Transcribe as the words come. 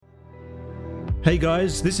Hey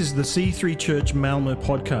guys, this is the C3 Church Malmo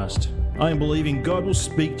podcast. I am believing God will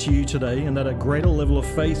speak to you today and that a greater level of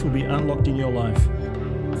faith will be unlocked in your life.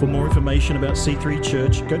 For more information about C3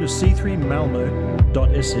 Church, go to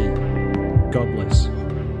c3malmo.se. God bless.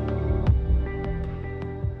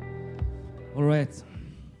 All right.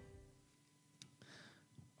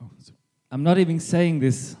 I'm not even saying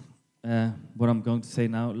this, what I'm going to say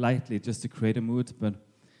now, lightly, just to create a mood, but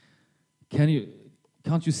can't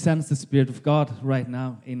you sense the Spirit of God right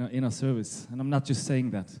now in our service? And I'm not just saying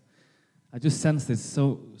that. I just sense this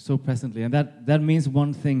so presently. And that means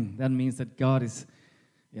one thing. That means that God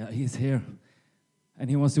He's here. And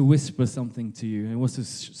He wants to whisper something to you. He wants to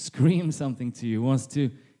scream something to you. He wants to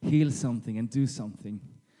heal something and do something.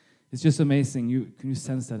 It's just amazing. Can you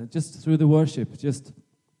sense that? Just through the worship,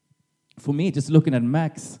 for me, just looking at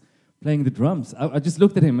Max playing the drums, I just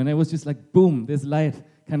looked at him and it was just like, boom, this light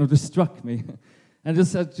kind of just struck me. And I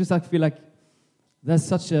feel like there's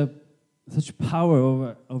such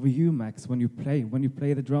power over you, Max, when you play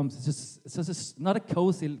the drums. It's just not a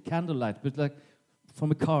cozy candlelight, but like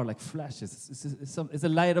from a car, like flashes. It's a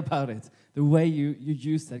light about it. The way you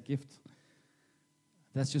use that gift,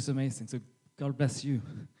 that's just amazing. So God bless you.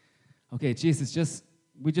 Okay, Jesus,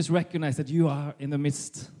 we just recognize that you are in the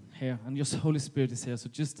midst here, and your Holy Spirit is here. So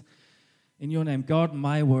just in your name, guard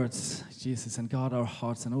my words, Jesus, and guard our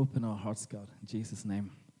hearts and open our hearts, God, in Jesus' name.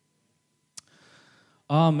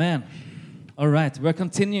 Amen. All right, we're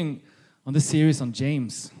continuing on the series on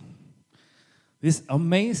James. This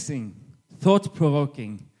amazing,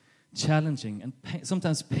 thought-provoking, challenging, and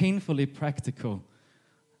sometimes painfully practical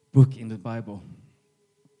book in the Bible.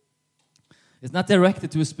 It's not directed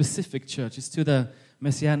to a specific church. It's to the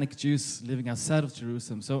Messianic Jews living outside of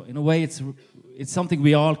Jerusalem. So in a way, it's something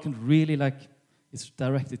we all can really like. It's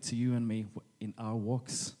directed to you and me in our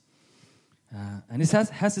walks. And it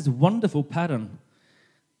has this wonderful pattern,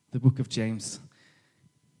 the book of James.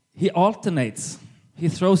 He alternates. He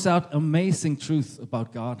throws out amazing truth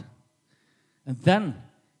about God. And then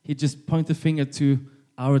he just points the finger to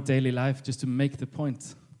our daily life just to make the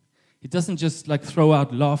point. He doesn't just like throw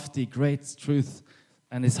out lofty, great truth,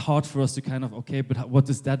 and it's hard for us to kind of, okay, but what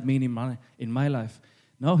does that mean in my life?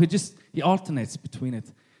 No, he alternates between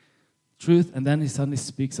it. Truth, and then he suddenly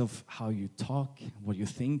speaks of how you talk, what you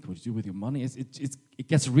think, what you do with your money. It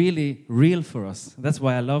gets really real for us. That's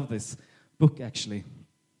why I love this book, actually.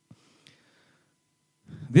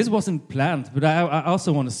 This wasn't planned, but I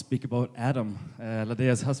also want to speak about Adam,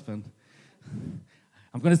 Ladea's husband.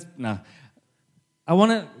 I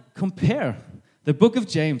want to compare the book of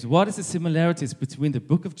James. What is the similarities between the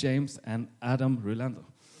book of James and Adam Rulander?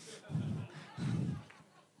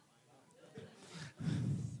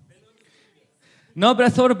 No, but I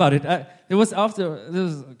thought about it. It was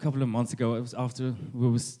a couple of months ago. It was after we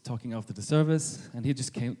was talking after the service, and he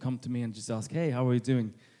just come to me and just asked, "Hey, how are you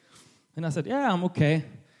doing?" And I said, "Yeah, I'm okay."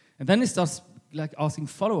 And then he starts like asking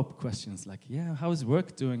follow-up questions, like, "Yeah, how is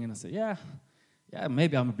work doing?" And I said, "Yeah,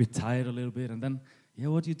 maybe I'm a bit tired a little bit." And then, "Yeah,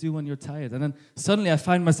 what do you do when you're tired?" And then suddenly I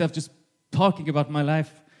find myself just talking about my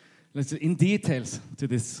life in details to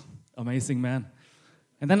this amazing man.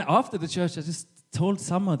 And then after the church, I just told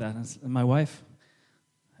Summer that, and my wife.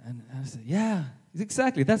 And I said, "Yeah,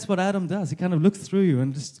 exactly. That's what Adam does. He kind of looks through you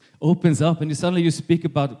and just opens up, and suddenly you speak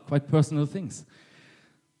about quite personal things."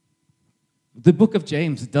 The book of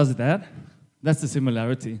James does that. That's the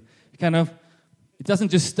similarity. It doesn't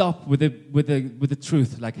just stop with the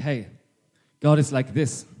truth, like, hey, God is like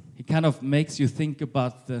this. He kind of makes you think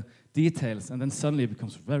about the details, and then suddenly it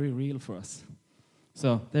becomes very real for us.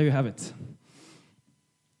 So there you have it.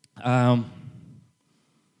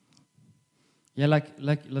 Like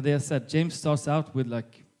Ladea said, James starts out with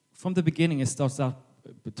from the beginning, it starts out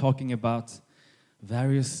talking about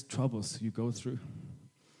various troubles you go through,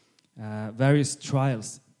 various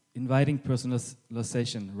trials, inviting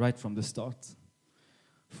personalization right from the start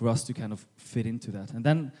for us to kind of fit into that. And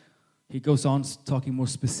then he goes on talking more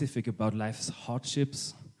specific about life's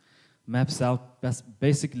hardships, maps out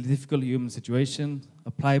basically difficult human situation,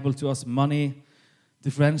 applicable to us, money,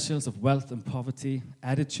 differentials of wealth and poverty,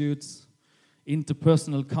 attitudes,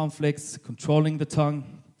 interpersonal conflicts, controlling the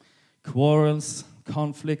tongue, quarrels,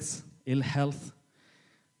 conflicts, ill health.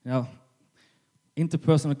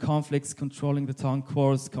 Interpersonal conflicts, controlling the tongue,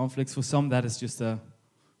 quarrels, conflicts. For some, that is just a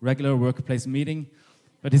regular workplace meeting.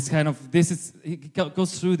 But he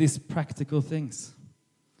goes through these practical things.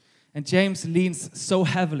 And James leans so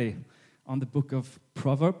heavily on the book of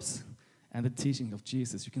Proverbs and the teaching of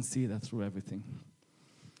Jesus. You can see that through everything.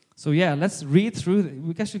 So let's read through.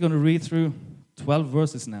 We're actually going to read through 12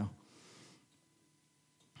 verses now.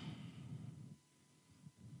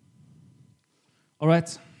 All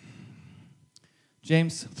right.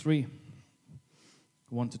 James 3,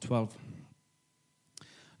 1-12.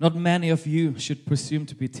 Not many of you should presume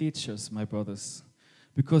to be teachers, my brothers,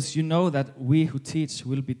 because you know that we who teach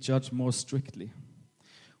will be judged more strictly.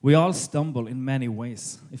 We all stumble in many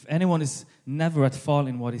ways. If anyone is never at fault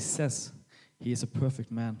in what he says, he is a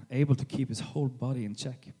perfect man, able to keep his whole body in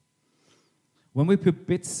check. When we put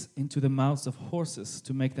bits into the mouths of horses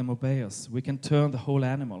to make them obey us, we can turn the whole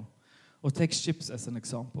animal. Or take ships as an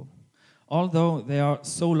example. Although they are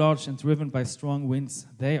so large and driven by strong winds,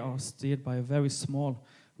 they are steered by a very small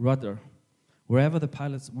rudder, wherever the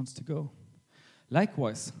pilot wants to go.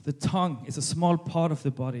 Likewise, the tongue is a small part of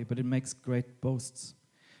the body, but it makes great boasts.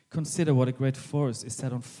 Consider what a great forest is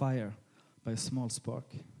set on fire by a small spark.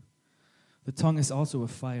 The tongue is also a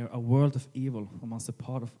fire, a world of evil amongst the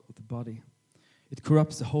part of the body. It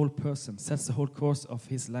corrupts the whole person, sets the whole course of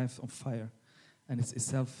his life on fire, and is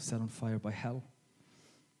itself set on fire by hell.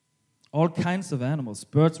 All kinds of animals,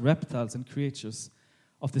 birds, reptiles, and creatures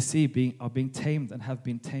of the sea are being tamed and have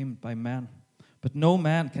been tamed by man. But no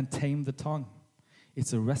man can tame the tongue.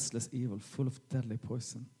 It's a restless evil, full of deadly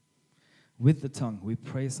poison. With the tongue we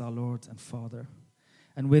praise our Lord and Father,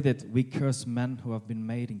 and with it we curse men who have been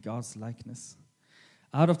made in God's likeness.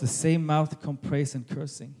 Out of the same mouth come praise and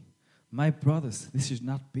cursing. My brothers, this should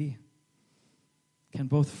not be. Can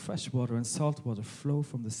both fresh water and salt water flow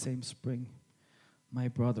from the same spring? My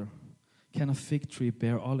brother, can a fig tree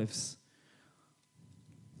bear olives?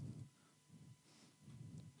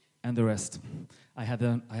 And the rest. I had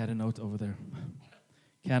a note over there.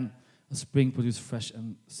 Can a spring produce fresh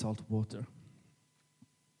and salt water?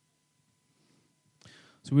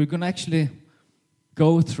 So we're going to actually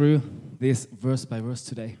go through this verse by verse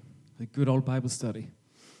today. A good old Bible study.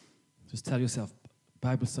 Just tell yourself,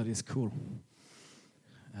 Bible study is cool.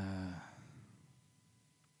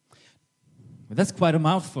 But that's quite a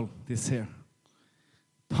mouthful, this here.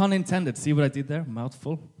 Pun intended. See what I did there?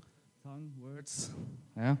 Mouthful. Tongue, words.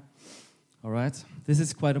 Yeah. All right. This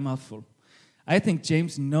is quite a mouthful. I think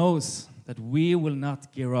James knows that we will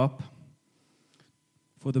not gear up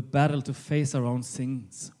for the battle to face our own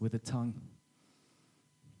sins with the tongue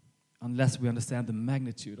unless we understand the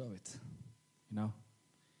magnitude of it. You know?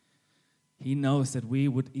 He knows that we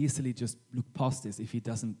would easily just look past this if he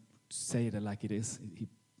doesn't say it like it is. He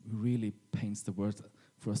really paints the word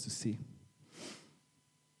for us to see.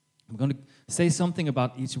 I'm going to say something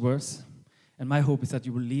about each verse, and my hope is that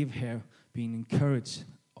you will leave here being encouraged.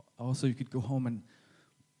 Also, you could go home and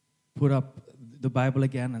put up the Bible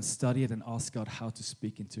again and study it and ask God how to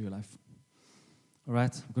speak into your life. All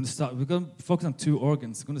right? We're going to focus on two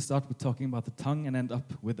organs. We're going to start with talking about the tongue and end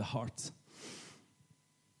up with the heart.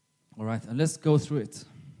 All right, and let's go through it.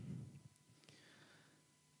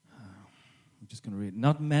 I'm just going to read.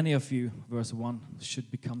 Not many of you, verse 1, should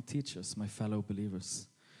become teachers, my fellow believers,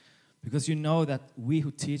 because you know that we who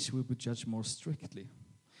teach will be judged more strictly.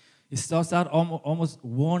 It starts out almost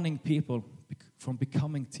warning people from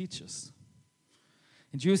becoming teachers.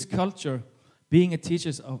 In Jewish culture, being a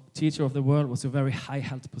teacher of the world was a very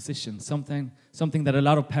high-held position, something that a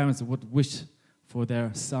lot of parents would wish for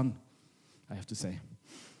their son, I have to say.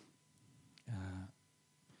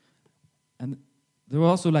 And there were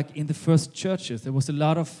also, like in the first churches, there was a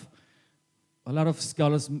lot of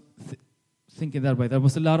scholars thinking that way. There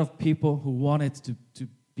was a lot of people who wanted to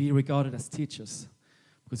be regarded as teachers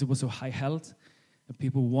because it was so high held, and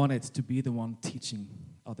people wanted to be the one teaching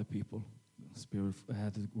other people the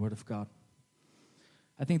word of God.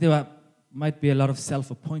 I think there might be a lot of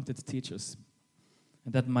self-appointed teachers,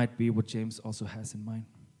 and that might be what James also has in mind.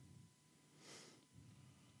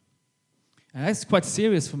 And that's quite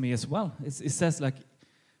serious for me as well. It says, like,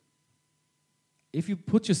 if you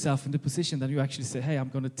put yourself in the position that you actually say, hey, I'm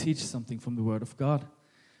going to teach something from the Word of God,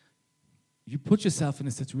 you put yourself in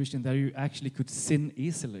a situation that you actually could sin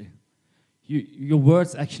easily. Your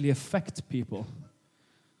words actually affect people.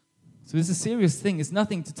 So it's a serious thing. It's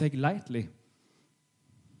nothing to take lightly.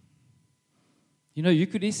 You know, you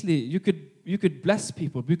could bless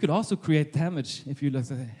people, but you could also create damage if you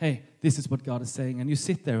say, hey, this is what God is saying, and you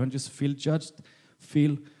sit there and just feel judged,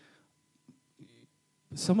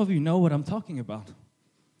 some of you know what I'm talking about,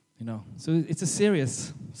 you know. So it's a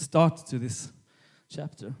serious start to this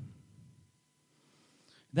chapter.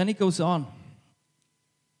 Then he goes on.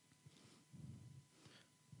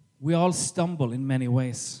 We all stumble in many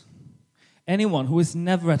ways. Anyone who is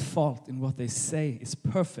never at fault in what they say is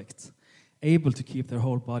perfect, able to keep their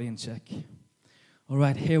whole body in check. All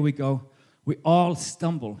right, here we go. We all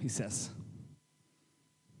stumble, he says.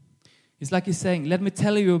 It's like he's saying, let me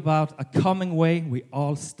tell you about a common way we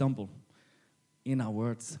all stumble. in our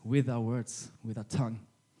words, with our tongue.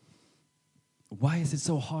 Why is it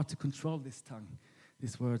so hard to control this tongue,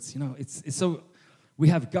 these words? It's so, we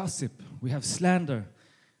have gossip, we have slander,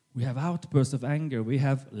 we have outbursts of anger, we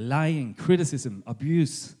have lying, criticism,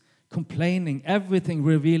 abuse, complaining, everything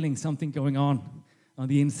revealing something going on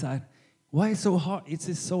the inside. Why is it so hard? It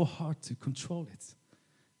is so hard to control it.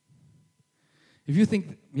 If you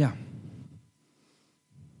think,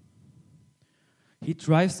 he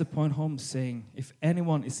drives the point home saying, if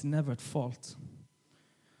anyone is never at fault,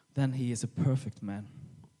 then he is a perfect man.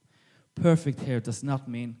 Perfect here does not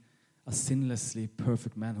mean a sinlessly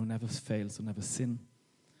perfect man who never fails or never sin.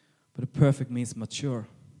 But a perfect means mature.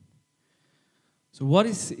 So what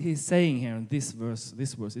is he saying here in this verse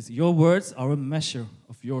is, your words are a measure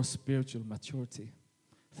of your spiritual maturity.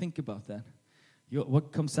 Think about that.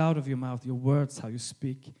 What comes out of your mouth, your words, how you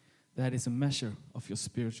speak, that is a measure of your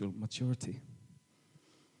spiritual maturity.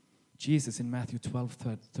 Jesus in Matthew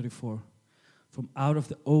 12:34, from out of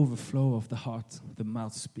the overflow of the heart, the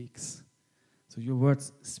mouth speaks. So your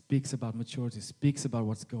words speaks about maturity, speaks about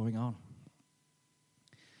what's going on.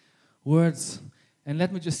 Words, and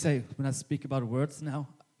let me just say, when I speak about words now,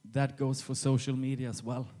 that goes for social media as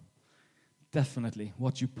well. Definitely.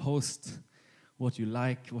 What you post, what you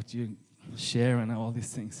like, what you share, and all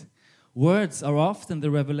these things. Words are often the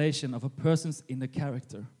revelation of a person's inner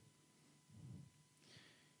character.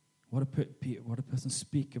 What a person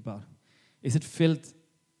speak about. Is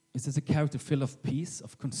it a character filled of peace,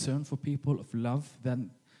 of concern for people, of love?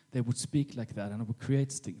 Then they would speak like that and would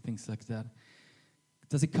create things like that.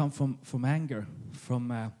 Does it come from anger,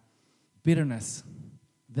 from bitterness?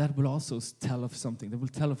 That will also tell of something. That will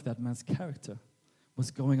tell of that man's character,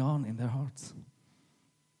 what's going on in their hearts.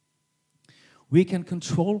 We can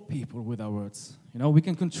control people with our words. We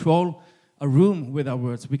can control a room with our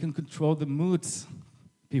words. We can control the moods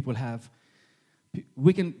people have.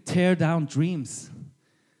 We can tear down dreams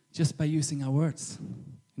just by using our words.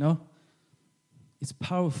 It's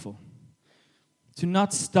powerful. To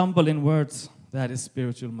not stumble in words, that is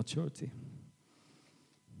spiritual maturity.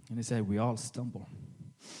 And they say, we all stumble.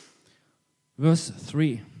 Verse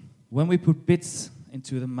 3, when we put bits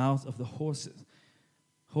into the mouth of the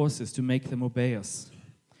horses to make them obey us,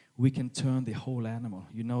 we can turn the whole animal.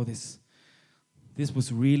 This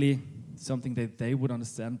was really something that they would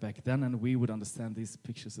understand back then, and we would understand these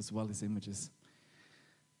pictures as well, these images.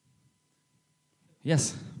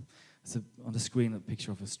 Yes, it's on the screen a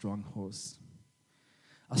picture of a strong horse.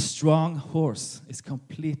 A strong horse is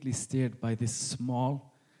completely steered by this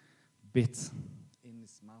small bit in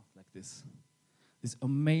his mouth like this. This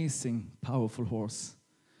amazing, powerful horse.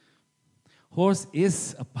 Horse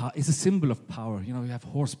is a symbol of power. You have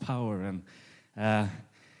horsepower, and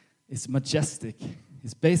it's majestic.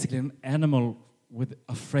 It's basically an animal with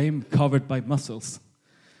a frame covered by muscles.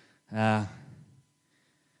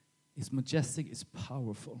 It's majestic, it's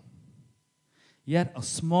powerful. Yet a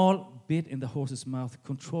small bit in the horse's mouth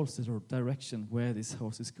controls the direction where this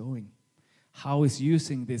horse is going. How he's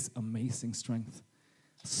using this amazing strength.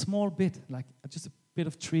 A small bit, like just a bit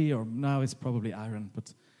of tree, or now it's probably iron,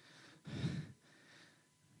 but...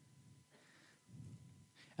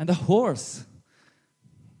 And the horse,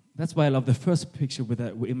 that's why I love the first picture with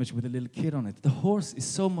the image with a little kid on it. The horse is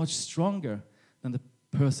so much stronger than the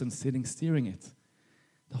person sitting steering it.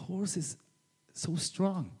 The horse is so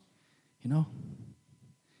strong,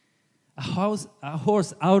 A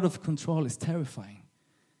horse out of control is terrifying.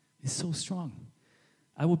 It's so strong.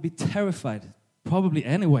 I would be terrified, probably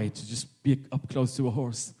anyway, to just be up close to a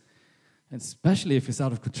horse. And especially if it's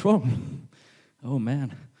out of control. Oh,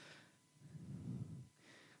 man.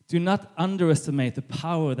 Do not underestimate the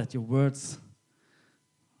power that your words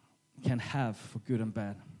can have for good and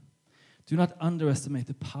bad. Do not underestimate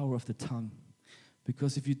the power of the tongue.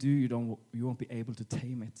 Because if you do, you won't be able to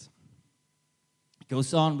tame it. It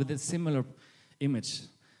goes on with a similar image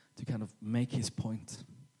to kind of make his point.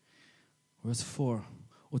 Verse 4.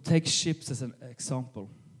 Or take ships as an example.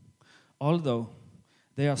 Although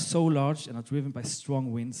they are so large and are driven by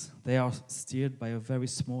strong winds, they are steered by a very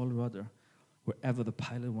small rudder wherever the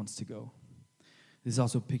pilot wants to go. This is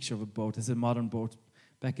also a picture of a boat. It's a modern boat.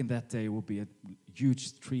 Back in that day, it would be a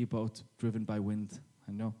huge tree boat driven by wind.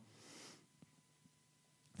 I know.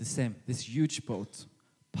 The same. This huge boat,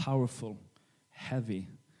 powerful, heavy,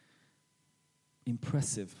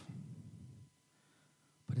 impressive,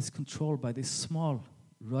 but it's controlled by this small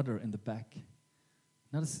rudder in the back.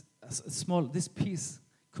 Not a small. This piece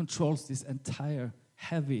controls this entire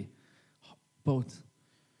heavy boat.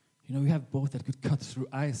 We have boats that could cut through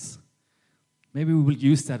ice. Maybe we will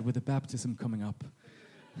use that with the baptism coming up.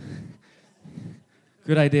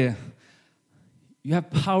 Good idea. You have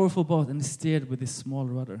powerful boat and it's steered with this small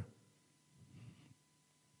rudder.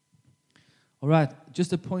 All right,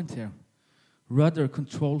 just a point here. Rudder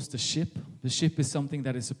controls the ship. The ship is something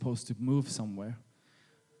that is supposed to move somewhere.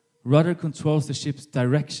 Rudder controls the ship's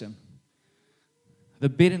direction. The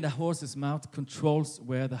bit in the horse's mouth controls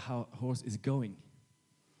where the horse is going.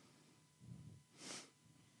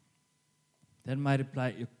 That might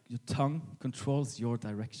apply, your tongue controls your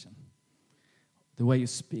direction. The way you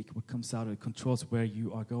speak, what comes out of it, controls where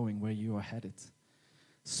you are going, where you are headed.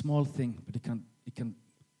 Small thing, but it can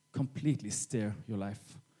completely steer your life.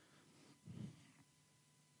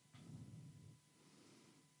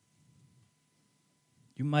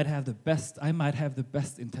 I might have the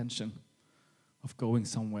best intention of going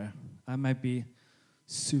somewhere. I might be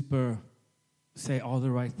say all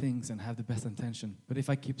the right things and have the best intention. But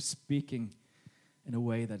if I keep speaking in a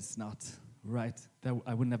way that's not right, that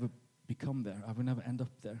I would never become there. I would never end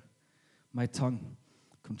up there. My tongue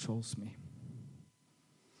controls me.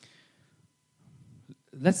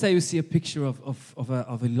 Let's say you see a picture of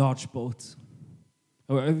a large boat,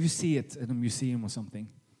 or if you see it in a museum or something.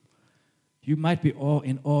 You might be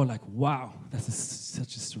in awe, like, wow, that's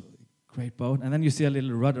such a great boat. And then you see a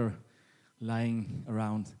little rudder lying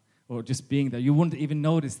around or just being there. You wouldn't even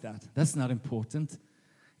notice that. That's not important.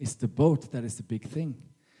 It's the boat that is the big thing.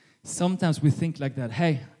 Sometimes we think like that.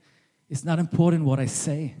 Hey, it's not important what I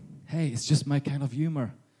say. Hey, it's just my kind of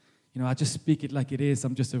humor. You know, I just speak it like it is.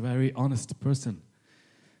 I'm just a very honest person.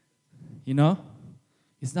 You know?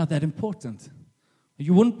 It's not that important.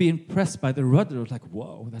 You wouldn't be impressed by the rudder, like,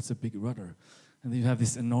 whoa, that's a big rudder. And then you have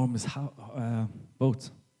this enormous boat.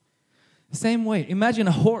 The same way, imagine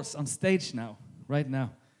a horse on stage now, right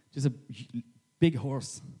now. Just a big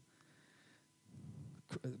horse.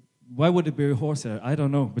 Why would it be a horse here? I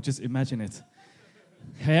don't know, but just imagine it.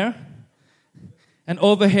 Hair. And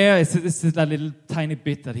over here is that little tiny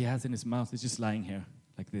bit that he has in his mouth. It's just lying here,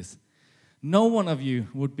 like this. No one of you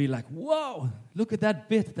would be like, whoa, look at that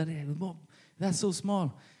bit. That's so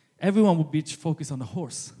small. Everyone would be focused on the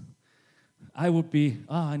horse. I would be,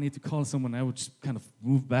 I need to call someone. I would just kind of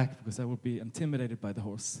move back because I would be intimidated by the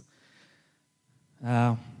horse.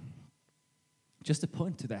 Just a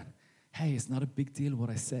point to that. Hey, it's not a big deal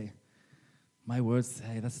what I say. My words,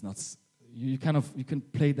 hey, that's not. You can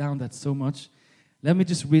play down that so much. Let me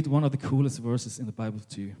just read one of the coolest verses in the Bible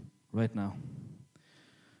to you right now.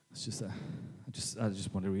 It's just, I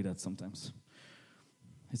just want to read that sometimes.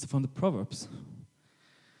 It's from the Proverbs.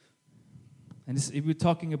 And if we're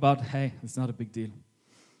talking about, hey, it's not a big deal.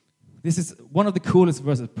 This is one of the coolest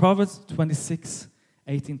verses. Proverbs 26,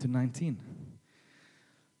 18 to 19.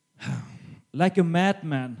 Like a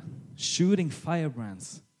madman shooting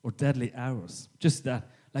firebrands or deadly arrows. Just that.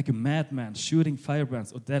 Like a madman shooting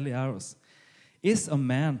firebrands or deadly arrows. Is a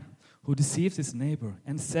man who deceives his neighbor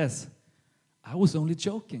and says, I was only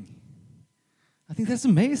joking. I think that's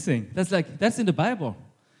amazing. That's in the Bible.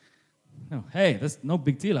 No, hey, that's no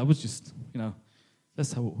big deal. I was just,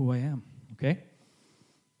 that's who I am. Okay?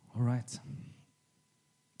 All right.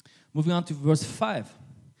 Moving on to verse 5.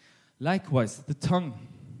 Likewise, the tongue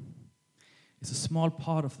is a small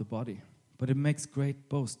part of the body, but it makes great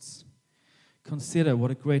boasts. Consider what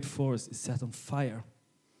a great forest is set on fire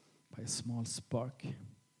by a small spark.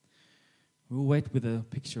 We'll wait with a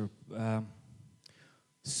picture.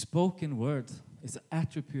 Spoken word is an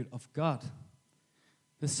attribute of God.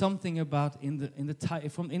 There's something about in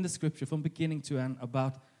the scripture from beginning to end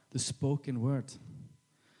about the spoken word.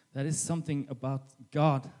 That is something about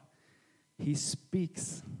God. He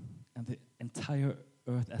speaks, and the entire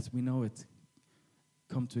earth as we know it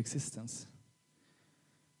come to existence.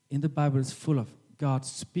 In the Bible, it's full of God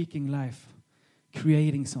speaking life,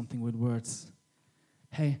 creating something with words.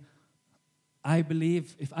 Hey,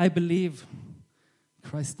 if I believe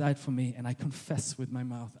Christ died for me and I confess with my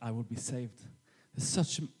mouth, I will be saved.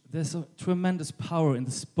 There's a tremendous power in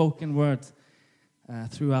the spoken word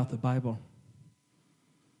throughout the Bible.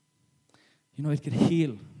 It could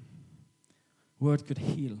heal. Word could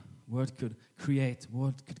heal. Word could create.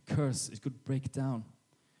 Word could curse. It could break down.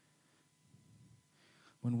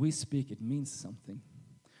 When we speak, it means something.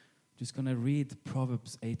 I'm just going to read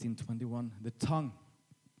Proverbs 18:21. The tongue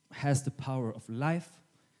has the power of life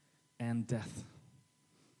and death.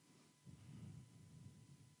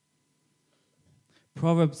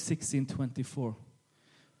 Proverbs 16:24.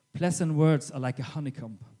 Pleasant words are like a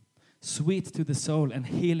honeycomb, sweet to the soul and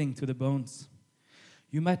healing to the bones.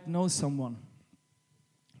 You might know someone.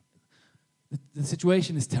 The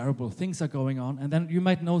situation is terrible. Things are going on. And then you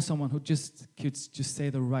might know someone who could just say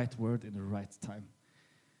the right word in the right time.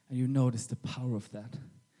 And you notice the power of that.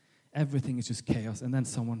 Everything is just chaos. And then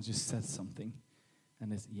someone just says something.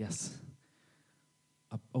 And it's yes.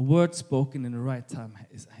 A word spoken in the right time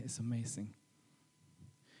is amazing.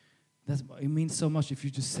 It means so much if you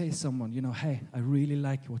just say to someone, hey, I really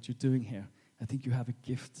like what you're doing here. I think you have a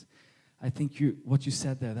gift. I think what you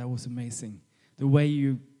said there, that was amazing. The way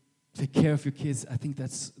you take care of your kids, I think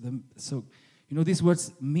that's so. These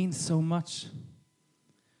words mean so much.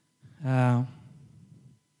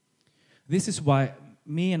 This is why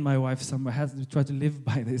me and my wife Summer have to try to live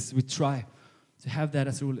by this. We try to have that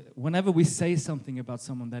as a rule. Whenever we say something about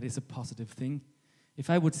someone that is a positive thing, if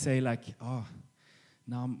I would say like, I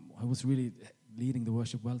was really leading the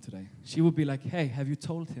worship well today, she would be like, hey, have you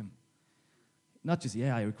told him? Not just,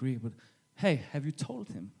 yeah, I agree, but hey, have you told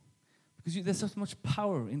him? Because there's so much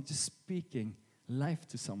power in just speaking life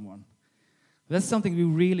to someone. That's something we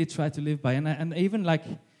really try to live by. And even like,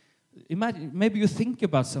 imagine, maybe you think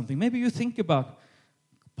about something. Maybe you think about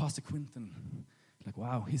Pastor Quinton. Like,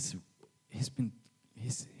 wow, he's been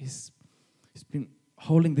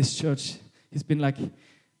holding this church. He's been like,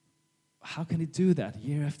 how can he do that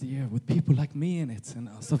year after year with people like me in it and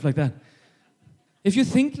stuff like that? If you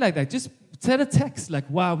think like that, just send a text like,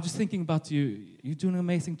 wow, I'm just thinking about you. You're doing an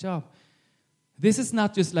amazing job. This is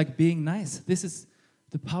not just like being nice. This is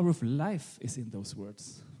the power of life is in those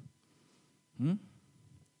words. And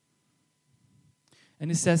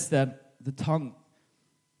it says that the tongue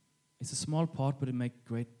is a small part, but it makes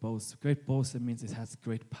great boast. Great boast, it means it has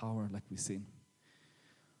great power, like we've seen.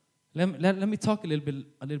 Let me talk a little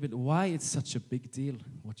bit why it's such a big deal,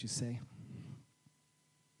 what you say.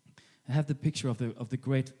 I have the picture of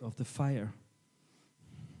the fire.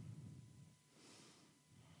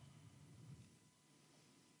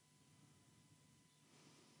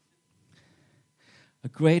 A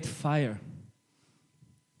great fire.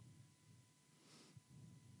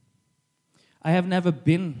 I have never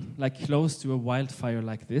been like close to a wildfire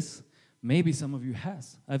like this. Maybe some of you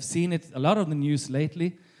has. I've seen it a lot on the news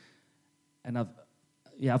lately, and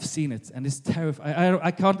I've seen it, and it's terrifying. I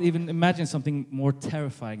can't even imagine something more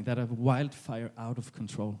terrifying than a wildfire out of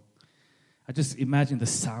control. I just imagine the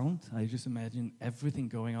sound. I just imagine everything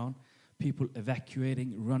going on, people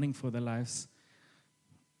evacuating, running for their lives.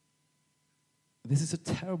 This is a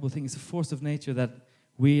terrible thing. It's a force of nature that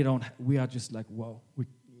we are just like, whoa,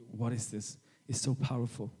 what is this? It's so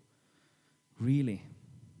powerful. Really.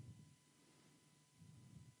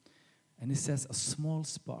 And it says a small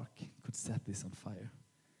spark could set this on fire.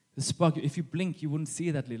 The spark, if you blink, you wouldn't see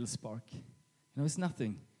that little spark. It's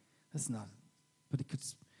nothing. That's not. But it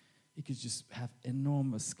could just have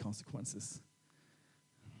enormous consequences.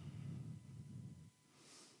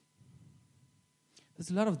 There's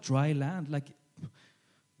a lot of dry land,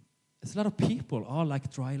 there's a lot of people are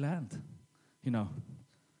like dry land,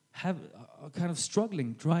 have a kind of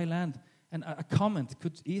struggling dry land, and a comment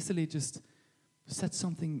could easily just set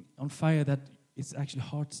something on fire that it's actually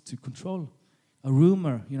hard to control. A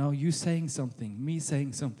rumor, you saying something, me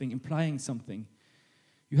saying something, implying something.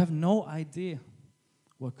 You have no idea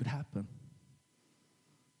what could happen.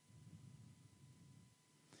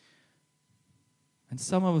 And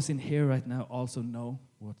some of us in here right now also know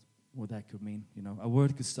what that could mean. A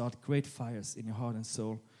word could start great fires in your heart and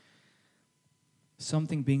soul.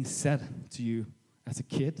 Something being said to you as a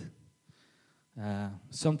kid.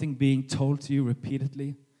 Something being told to you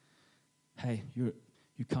repeatedly. Hey, you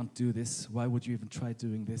can't do this. Why would you even try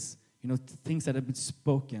doing this? Things that have been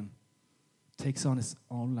spoken takes on its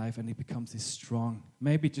own life, and it becomes this strong,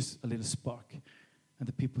 maybe just a little spark. And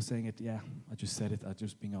the people saying it, yeah, I just said it, I'm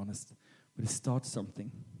just being honest. But it starts something.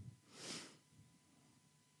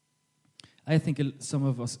 I think some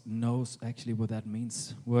of us knows actually what that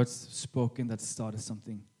means. Words spoken that started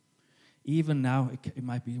something. Even now, it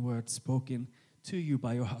might be words spoken to you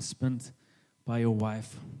by your husband, by your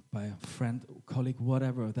wife, by a friend, colleague,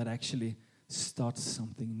 whatever, that actually starts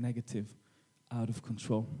something negative, out of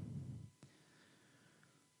control.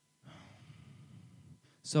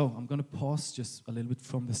 So I'm going to pause just a little bit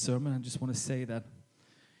from the sermon. I just want to say that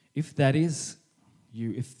if that is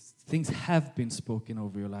you, if things have been spoken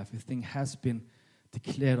over your life, if things has been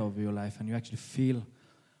declared over your life, and you actually feel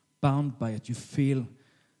bound by it, you feel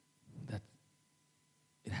that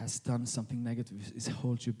it has done something negative, it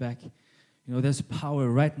holds you back. There's power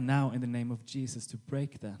right now in the name of Jesus to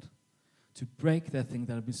break that thing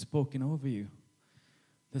that has been spoken over you.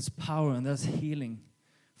 There's power and there's healing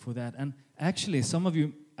for that. And actually, some of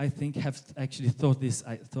you, I think, have actually thought this.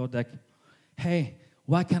 I thought like, hey,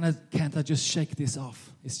 why can't I just shake this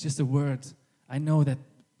off? It's just a word. I know that.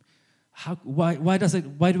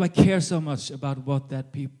 Why do I care so much about what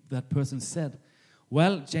that person said?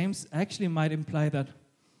 Well, James actually might imply that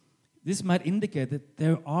this might indicate that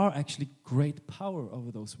there are actually great power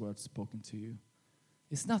over those words spoken to you.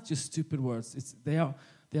 It's not just stupid words. There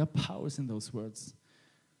are powers in those words.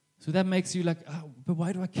 So that makes you like, but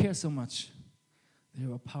why do I care so much?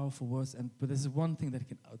 There are powerful words, but there's one thing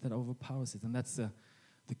that overpowers it, and that's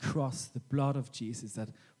the cross, the blood of Jesus that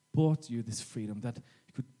bought you this freedom, that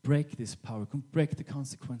you could break this power, could break the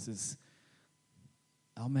consequences.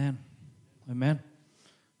 Amen. Amen.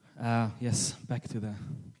 Yes, back to the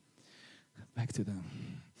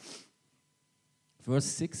verse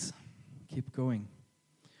 6. Keep going.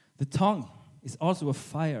 The tongue is also a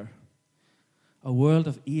fire, a world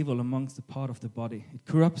of evil amongst the part of the body. It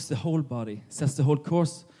corrupts the whole body, sets the whole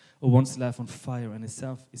course of one's life on fire, and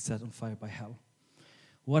itself is set on fire by hell.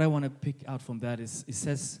 What I want to pick out from that is, it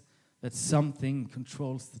says that something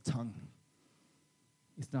controls the tongue.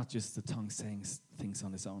 It's not just the tongue saying things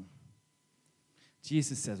on its own.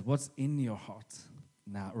 Jesus says, what's in your heart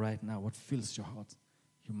now, right now, what fills your heart,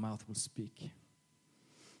 your mouth will speak.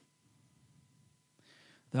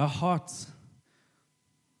 There are hearts.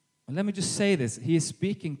 And let me just say this. He is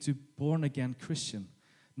speaking to born-again Christian.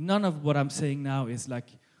 None of what I'm saying now is like,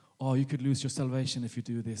 oh, you could lose your salvation if you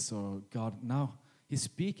do this, or God. Now, he's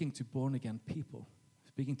speaking to born-again people.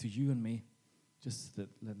 Speaking to you and me. Just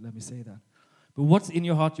let me say that. But what's in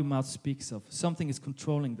your heart, your mouth speaks of. Something is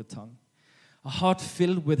controlling the tongue. A heart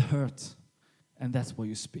filled with hurt. And that's what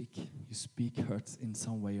you speak. You speak hurt in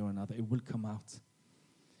some way or another. It will come out.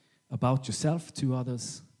 About yourself, to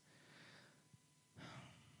others.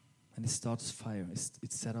 And it starts fire.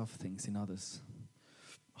 It set off things in others.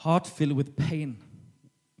 Heart filled with pain.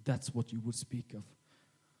 That's what you would speak of.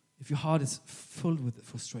 If your heart is filled with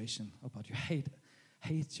frustration about you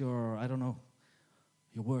hate your, I don't know,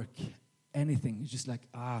 your work, anything. You're just like,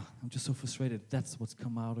 I'm just so frustrated. That's what's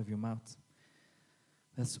come out of your mouth.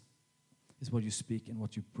 That's is what you speak and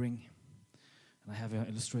what you bring. And I have an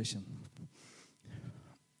illustration.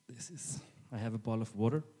 I have a bottle of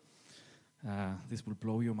water. This will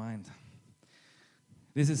blow your mind.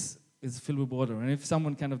 This is filled with water. And if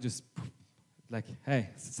someone kind of just like, hey,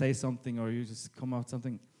 say something, or you just come out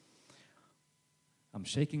something, I'm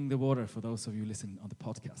shaking the water for those of you listening on the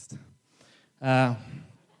podcast.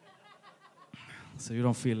 So you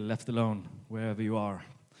don't feel left alone wherever you are.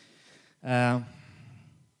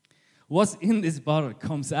 What's in this bottle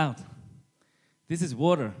comes out. This is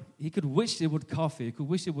water. He could wish it would coffee. He could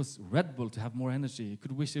wish it was Red Bull to have more energy. He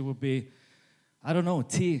could wish it would be, I don't know,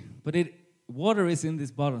 tea. But water is in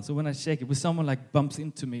this bottle. So when I shake it, if someone like bumps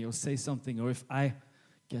into me or say something, or if I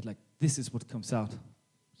get like, this is what comes out.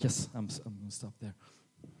 Yes, I'm going to stop there.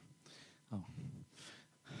 Oh.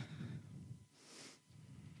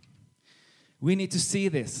 We need to see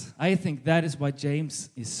this. I think that is why James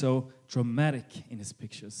is so dramatic in his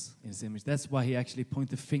pictures, in his image. That's why he actually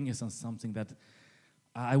pointed fingers on something that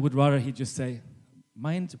I would rather he just say,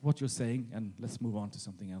 mind what you're saying and let's move on to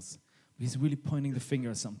something else. But he's really pointing the finger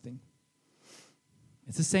at something.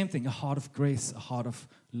 It's the same thing. A heart of grace, a heart of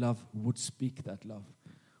love would speak that love,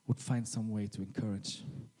 would find some way to encourage.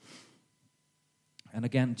 And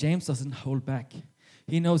again, James doesn't hold back.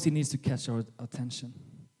 He knows he needs to catch our attention.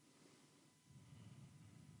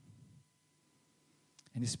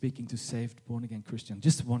 And he's speaking to saved, born-again Christian.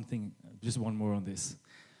 Just one thing, just one more on this.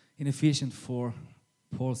 In Ephesians 4,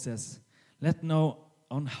 Paul says, let no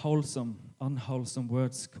unwholesome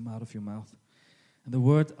words come out of your mouth. And the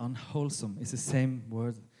word unwholesome is the same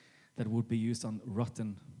word that would be used on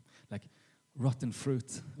rotten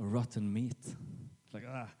fruit or rotten meat.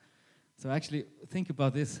 So actually, think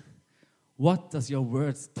about this. What does your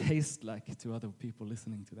words taste like to other people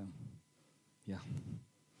listening to them? Yeah.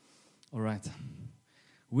 All right.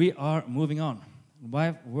 We are moving on.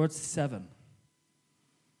 Word 7.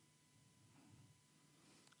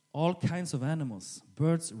 All kinds of animals,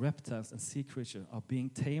 birds, reptiles, and sea creatures are being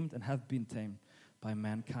tamed and have been tamed by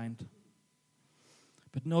mankind.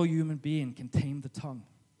 But no human being can tame the tongue.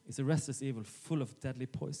 It's a restless evil full of deadly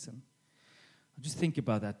poison. Just think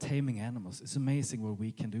about that, taming animals. It's amazing what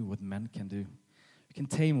we can do, what men can do. We can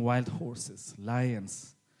tame wild horses,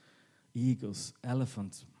 lions, eagles,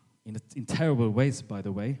 elephants, in terrible ways, by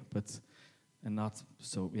the way, but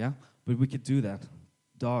we could do that.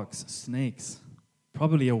 Dogs, snakes,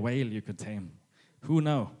 probably a whale you could tame. Who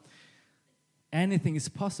knows? Anything is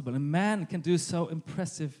possible. A man can do so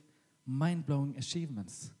impressive, mind-blowing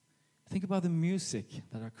achievements. Think about the music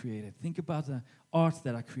that are created. Think about the art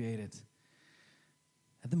that are created.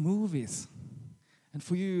 And the movies. And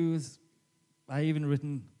for you, I even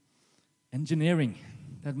written engineering.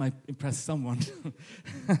 That might impress someone.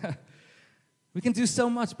 We can do so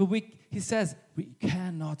much, but he says we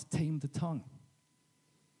cannot tame the tongue.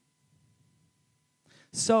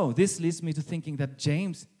 So this leads me to thinking that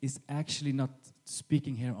James is actually not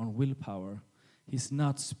speaking here on willpower. He's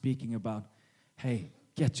not speaking about, hey,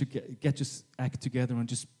 get your act together and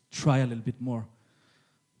just try a little bit more.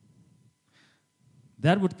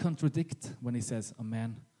 That would contradict when he says a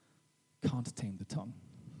man can't tame the tongue.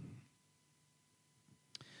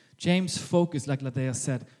 James' focus, like Ladea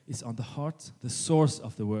said, is on the heart, the source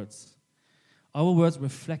of the words. Our words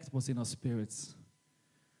reflect what's in our spirits.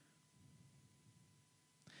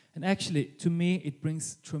 And actually, to me, it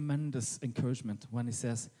brings tremendous encouragement when he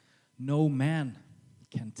says, no man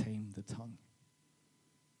can tame the tongue.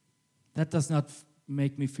 That does not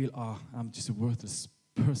make me feel, I'm just a worthless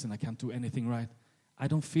person, I can't do anything right. I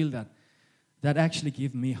don't feel that. That actually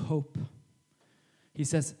gives me hope. He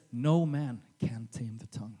says, no man can tame the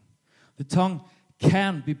tongue. The tongue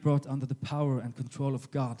can be brought under the power and control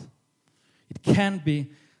of God. It can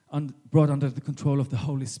be brought under the control of the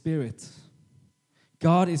Holy Spirit.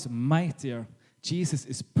 God is mightier. Jesus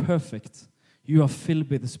is perfect. You are filled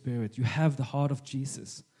with the Spirit. You have the heart of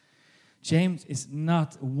Jesus. James is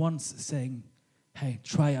not once saying, hey,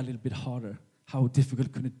 try a little bit harder. How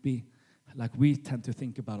difficult could it be? Like we tend to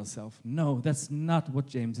think about ourselves. No, that's not what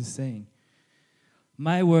James is saying.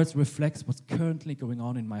 My words reflect what's currently going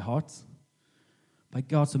on in my heart. By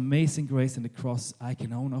God's amazing grace in the cross, I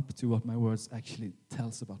can own up to what my words actually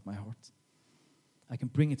tells about my heart. I can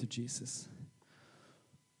bring it to Jesus.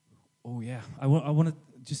 Oh yeah, I want to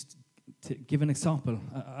just give an example.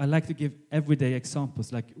 I like to give everyday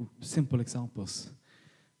examples, like simple examples.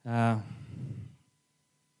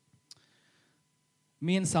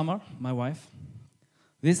 Me and Summer, my wife,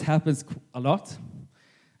 this happens a lot.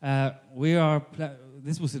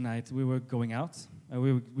 This was the night we were going out.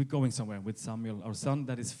 We're going somewhere with Samuel, our son,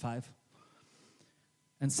 that is 5.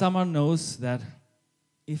 And Summer knows that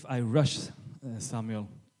if I rush Samuel,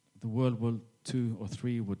 the World War II or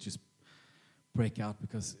III would just break out,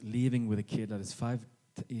 because leaving with a kid that is 5,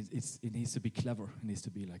 it needs to be clever. It needs to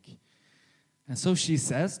be like... And so she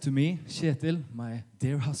says to me, Kjetil, my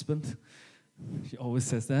dear husband, she always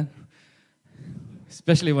says that,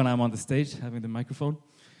 especially when I'm on the stage having the microphone.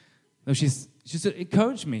 No, she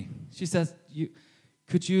encouraged me. She says,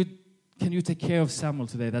 can you take care of Samuel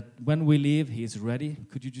today, that when we leave, he is ready?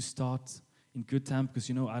 Could you just start in good time? Because,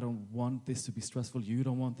 I don't want this to be stressful. You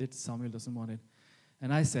don't want it. Samuel doesn't want it.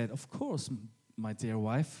 And I said, of course, my dear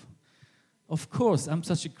wife. Of course, I'm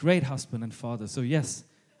such a great husband and father. So yes,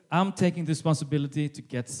 I'm taking the responsibility to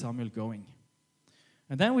get Samuel going.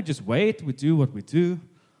 And then we just wait. We do what we do.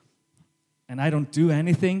 And I don't do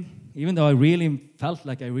anything, even though I really felt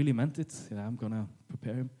like I really meant it. I'm going to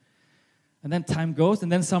prepare him. And then time goes,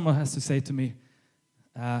 and then someone has to say to me,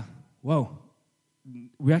 whoa,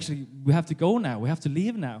 we have to go now. We have to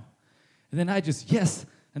leave now. And then I just, yes.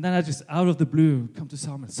 And then I just, out of the blue, come to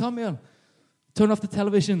Samuel, turn off the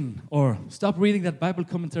television, or stop reading that Bible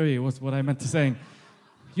commentary, was what I meant to say.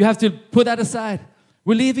 You have to put that aside.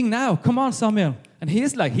 We're leaving now. Come on, Samuel. And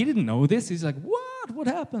he's like, he didn't know this. He's like, what? What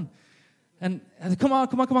happened? And come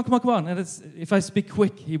on. And if I speak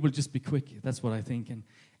quick, he will just be quick. That's what I think. And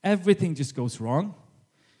everything just goes wrong.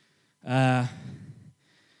 And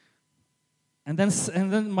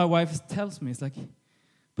then my wife tells me, it's like,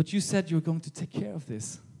 but you said you were going to take care of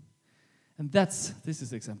this. And this is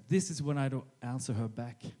the example. This is when I don't answer her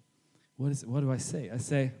back. What do I say? I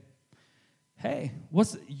say, hey,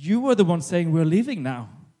 you were the one saying we're leaving now.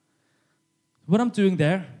 What I'm doing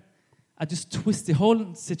there, I just twist the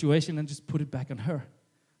whole situation and just put it back on her.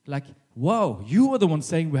 Like, whoa, you were the one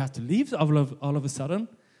saying we have to leave all of a sudden.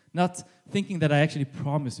 Not thinking that I actually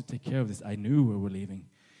promised to take care of this. I knew we were leaving,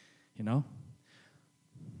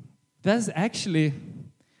 That's actually,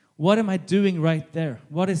 what am I doing right there?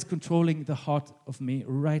 What is controlling the heart of me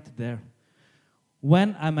right there?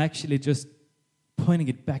 When I'm actually just pointing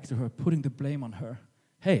it back to her, putting the blame on her.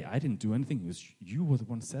 Hey, I didn't do anything. It was you were the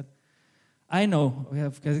one who said. I know, we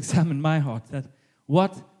have examined my heart, that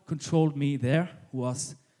what controlled me there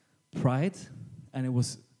was pride, and it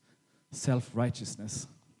was self-righteousness.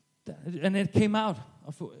 And it came out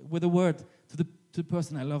with a word to the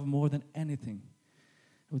person I love more than anything.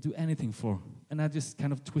 I would do anything for. And I just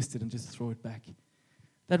kind of twist it and just throw it back.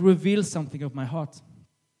 That reveals something of my heart.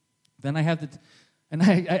 Then I have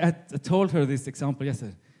I told her this example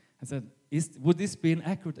yesterday. I said, would this be an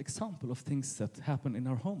accurate example of things that happen in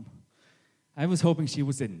our home? I was hoping she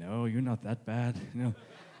would say, no, you're not that bad.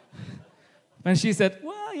 And she said,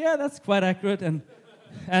 well, yeah, that's quite accurate.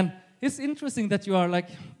 And it's interesting that you are like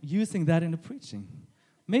using that in the preaching.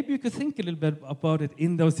 Maybe you could think a little bit about it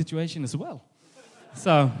in those situations as well.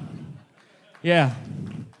 So, yeah.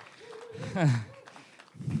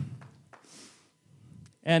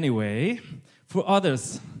 Anyway, for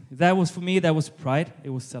others, for me, that was pride. It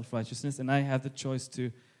was self-righteousness. And I have the choice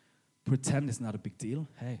to pretend it's not a big deal.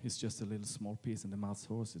 Hey, it's just a little small piece in the mouse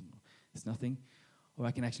horse. It's nothing. Or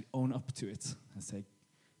I can actually own up to it and say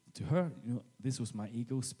to her, this was my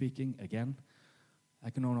ego speaking again. I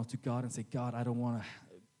can own up to God and say, God, I don't want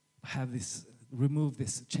to have this, remove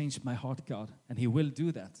this, change my heart, God. And He will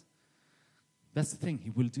do that. That's the thing, He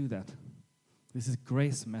will do that. This is a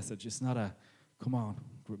grace message. It's not a, come on,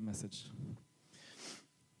 group message.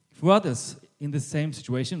 For others, in the same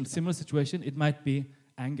situation, similar situation, it might be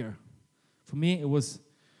anger. For me, it was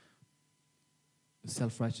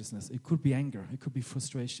self-righteousness. It could be anger. It could be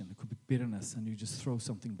frustration. It could be bitterness, and you just throw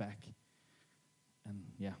something back. And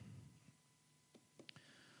yeah.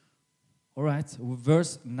 All right,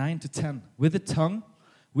 verse 9 to 10. With the tongue,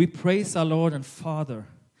 we praise our Lord and Father,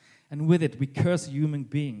 and with it we curse human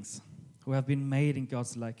beings who have been made in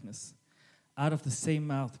God's likeness. Out of the same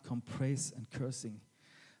mouth come praise and cursing.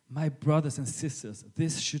 My brothers and sisters,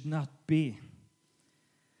 this should not be.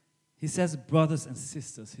 He says brothers and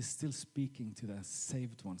sisters. He's still speaking to the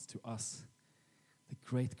saved ones, to us, the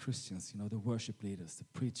great Christians, the worship leaders, the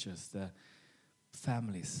preachers, the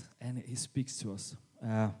families. And He speaks to us.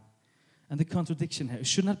 And the contradiction here, it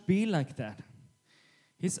should not be like that.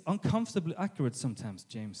 He's uncomfortably accurate sometimes,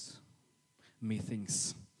 James,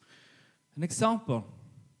 methinks. An example,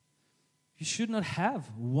 you should not have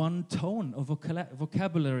one tone of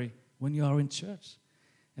vocabulary when you are in church.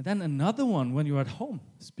 And then another one when you're at home,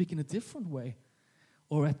 speak in a different way,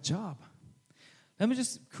 or at job. Let me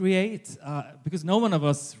just create, because no one of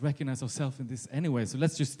us recognize ourselves in this anyway, so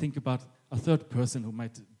let's just think about a third person who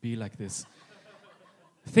might be like this.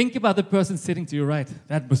 Think about the person sitting to your right.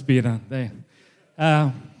 That must be there.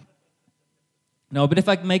 No, but if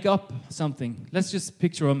I make up something, let's just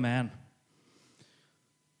picture a man.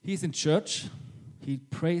 He's in church. He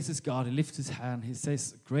praises God. He lifts his hand. He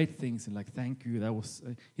says great things and thank you.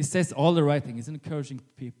 He says all the right things. He's an encouraging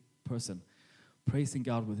person, praising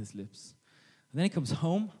God with his lips. And then he comes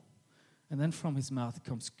home, and then from his mouth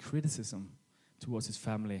comes criticism towards his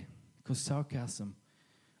family, because sarcasm,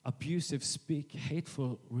 abusive speak,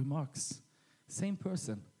 hateful remarks. Same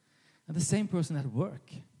person. And the same person at work.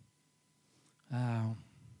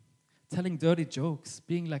 Telling dirty jokes,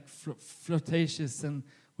 being flirtatious and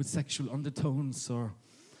with sexual undertones, or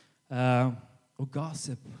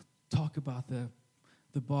gossip, talk about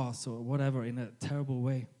the boss or whatever in a terrible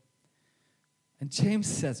way. And James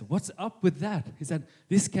says, what's up with that? He said,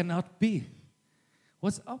 this cannot be.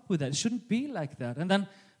 What's up with that? It shouldn't be like that. And then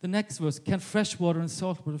the next verse, can fresh water and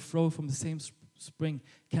salt water flow from the same spring?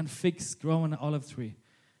 Can figs grow on an olive tree?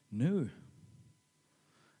 No.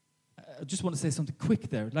 I just want to say something quick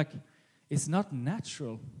there. It's not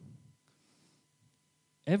natural.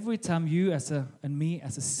 Every time you and me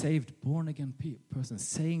as a saved, born-again person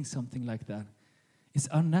saying something like that, it's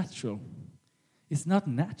unnatural. It's not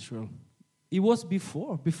natural. It was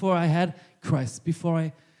before I had Christ,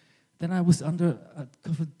 then I was under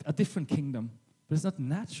a different kingdom. But it's not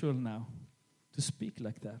natural now to speak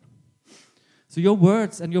like that. So your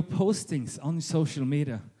words and your postings on social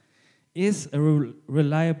media is a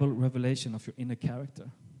reliable revelation of your inner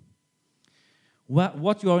character.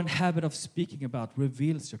 What you are in habit of speaking about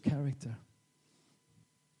reveals your character.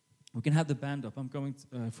 We can have the band up. I'm going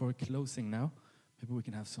for a closing now. Maybe we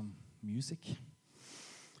can have some music.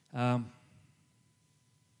 And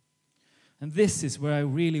this is where I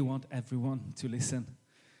really want everyone to listen.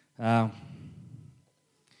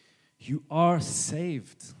 You are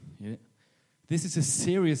saved. Yeah. This is a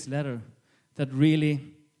serious letter that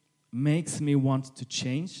really makes me want to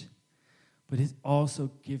change, but it also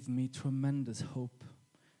gives me tremendous hope.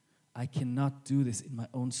 I cannot do this in my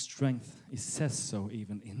own strength. It says so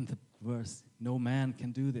even in the verse. No man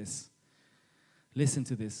can do this. Listen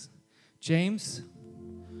to this. James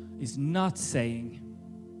is not saying,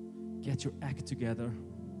 get your act together.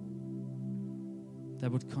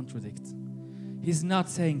 That would contradict. He's not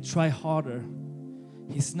saying, try harder.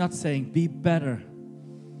 He's not saying, be better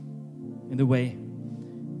in the way.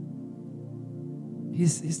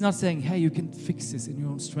 He's not saying, hey, you can fix this in your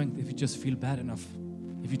own strength if you just feel bad enough.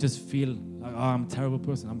 If you just feel like, oh, I'm a terrible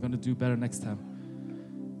person, I'm going to do better next time.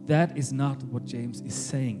 That is not what James is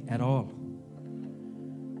saying at all.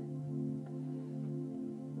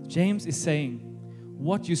 James is saying,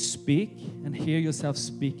 what you speak and hear yourself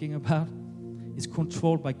speaking about is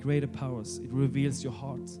controlled by greater powers. It reveals your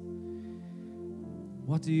heart.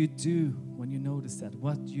 What do you do when you notice that?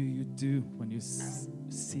 What do you do when you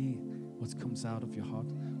see what comes out of your heart?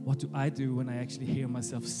 What do I do when I actually hear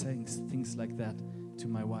myself saying things like that to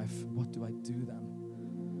my wife? What do I do then?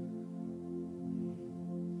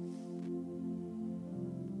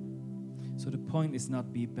 So the point is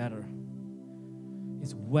not be better.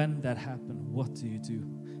 It's when that happened, what do you do?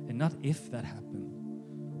 And not if that happened.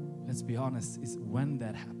 Let's be honest, it's when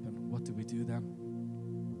that happened, what do we do then?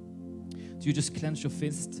 Do you just clench your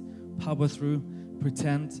fist, power through,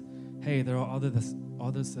 pretend, hey, there are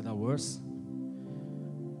others that are worse?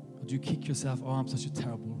 Or do you kick yourself, oh, I'm such a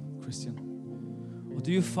terrible Christian? Or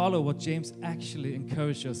do you follow what James actually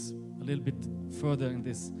encourages a little bit further in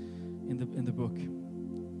the book?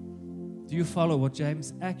 Do you follow what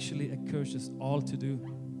James actually encourages all to do?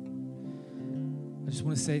 I just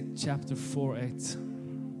want to say chapter 4:8.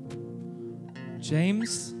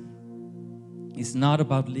 James is not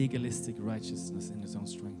about legalistic righteousness in his own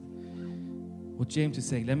strength. What James is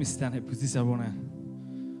saying, let me stand here because this I want to.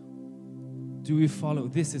 Do we follow?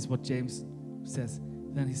 This is what James says.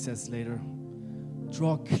 Then he says later,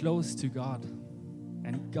 draw close to God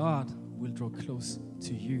and God will draw close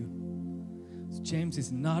to you. So James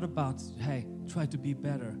is not about, hey, try to be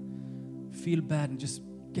better, feel bad and just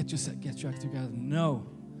get your act together. No,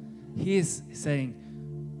 he is saying,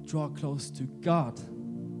 draw close to God,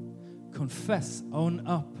 confess, own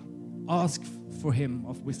up, ask for him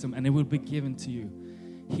of wisdom and it will be given to you.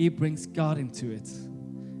 He brings God into it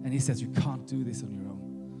and he says you can't do this on your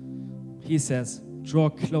own. He says, draw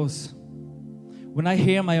close. When I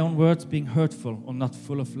hear my own words being hurtful or not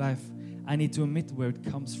full of life, I need to admit where it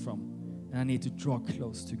comes from. And I need to draw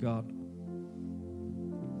close to God.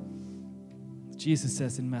 Jesus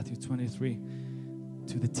says in Matthew 23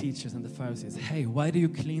 to the teachers and the Pharisees, hey, why do you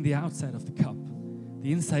clean the outside of the cup?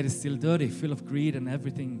 The inside is still dirty, full of greed and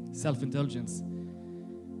everything, self-indulgence.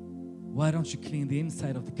 Why don't you clean the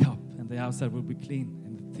inside of the cup and the outside will be clean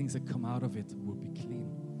and the things that come out of it will be clean?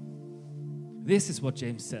 This is what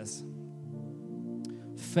James says.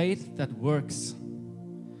 Faith that works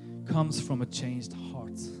comes from a changed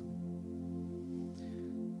heart.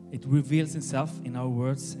 It reveals itself in our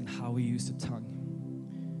words and how we use the tongue.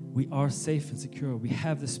 We are safe and secure. We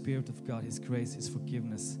have the Spirit of God, His grace, His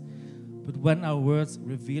forgiveness. But when our words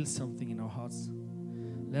reveal something in our hearts,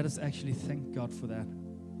 let us actually thank God for that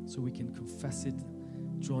so we can confess it,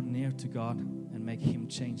 draw near to God, and make Him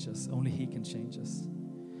change us. Only He can change us.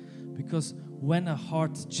 Because when a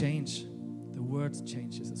heart changes, the word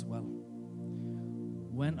changes as well.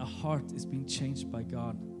 When a heart is being changed by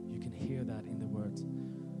God, you can hear that in the word.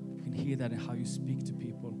 You can hear that in how you speak to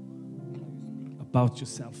people about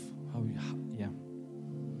yourself.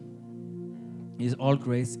 It is all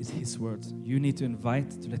grace, it's His word. You need to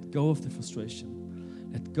invite to let go of the frustration,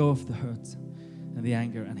 let go of the hurt and the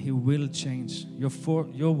anger, and He will change.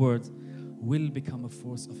 Your word will become a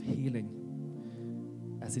force of healing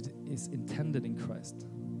as it is intended in Christ.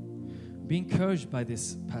 Be encouraged by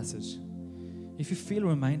this passage. If you feel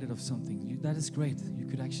reminded of something, that is great. You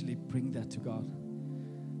could actually bring that to God.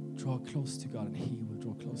 Draw close to God and He will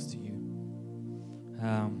draw close to you.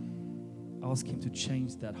 Ask Him to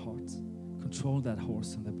change that heart. Control that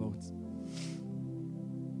horse and the boat.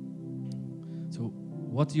 So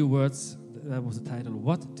what do your words, that was the title,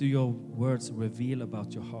 what do your words reveal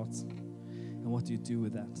about your heart? And what do you do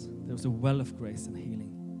with that? There's a well of grace and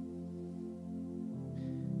healing.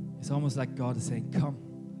 It's almost like God is saying, come,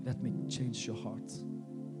 let me change your heart.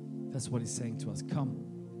 That's what He's saying to us.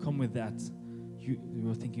 Come with that. You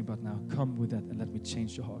were thinking about now. Come with that and let me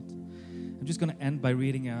change your heart. I'm just going to end by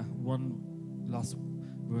reading one last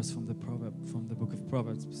verse from the book of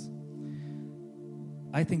Proverbs.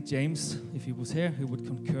 I think James, if he was here, he would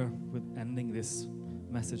concur with ending this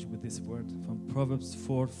message with this word from Proverbs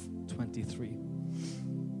 4:23.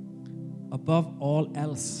 Above all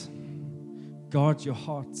else, guard your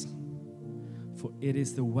heart, for it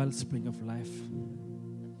is the wellspring of life.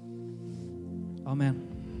 Amen.